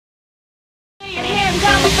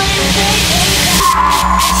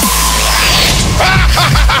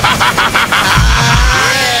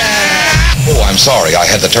Oh, I'm sorry, I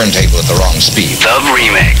had the turntable at the wrong speed. The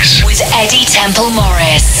Remix. With Eddie Temple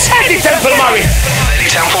Morris. Eddie Temple Morris.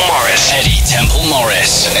 Eddie Temple Morris. Eddie Temple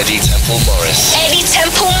Morris. Eddie Temple Morris. Eddie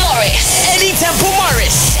Temple Morris. Eddie Temple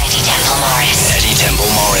Morris. Eddie Temple Morris. Eddie Temple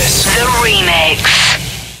Morris. The Remix.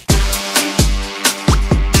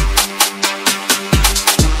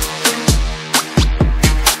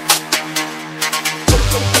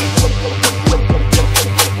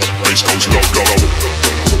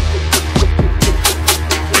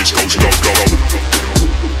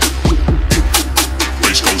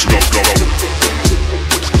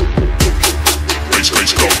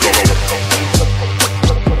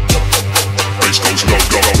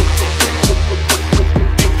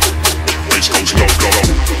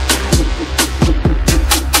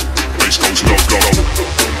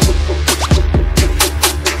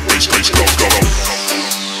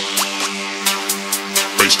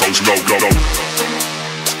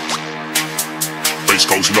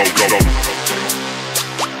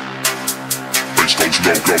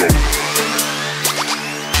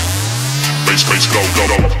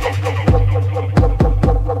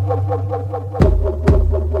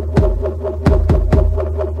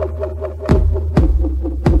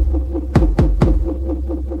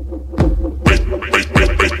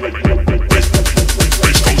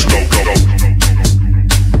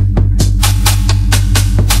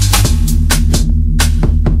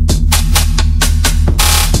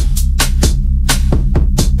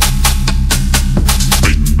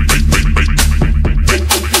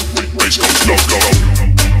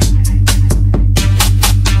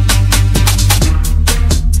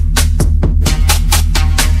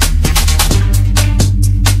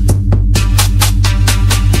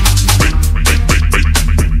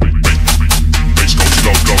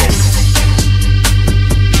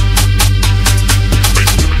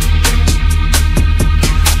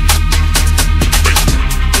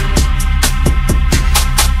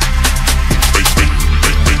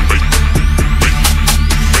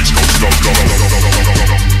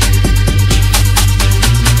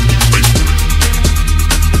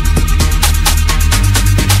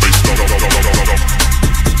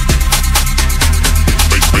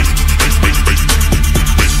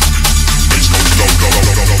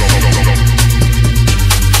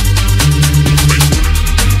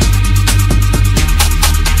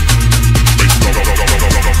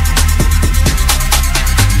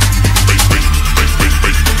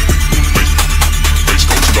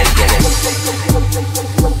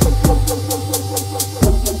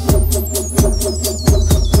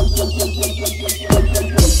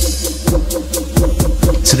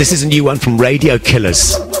 This is a new one from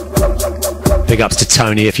RadioKillaZ. Big ups to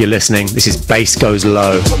Tony if you're listening. This is Bass Goes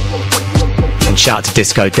Low. And shout to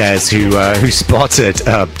Disco Des who spotted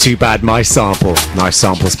Too Bad My Sample. Nice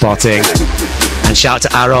sample spotting. And shout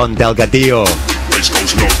to Aaron Delgadillo.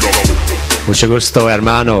 Mucho gusto,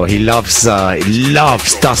 hermano. He loves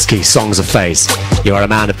dusky songs of Phase. You are a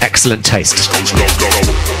man of excellent taste.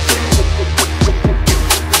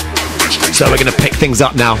 So we're going to pick things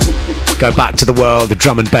up now. Go back to the world of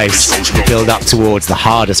drum and bass, build up towards the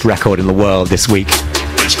hardest record in the world this week.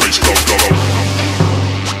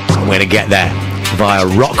 And we're going to get there via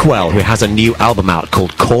Rockwell, who has a new album out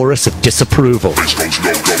called Chorus of Disapproval.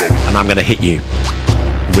 And I'm going to hit you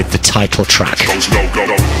with the title track.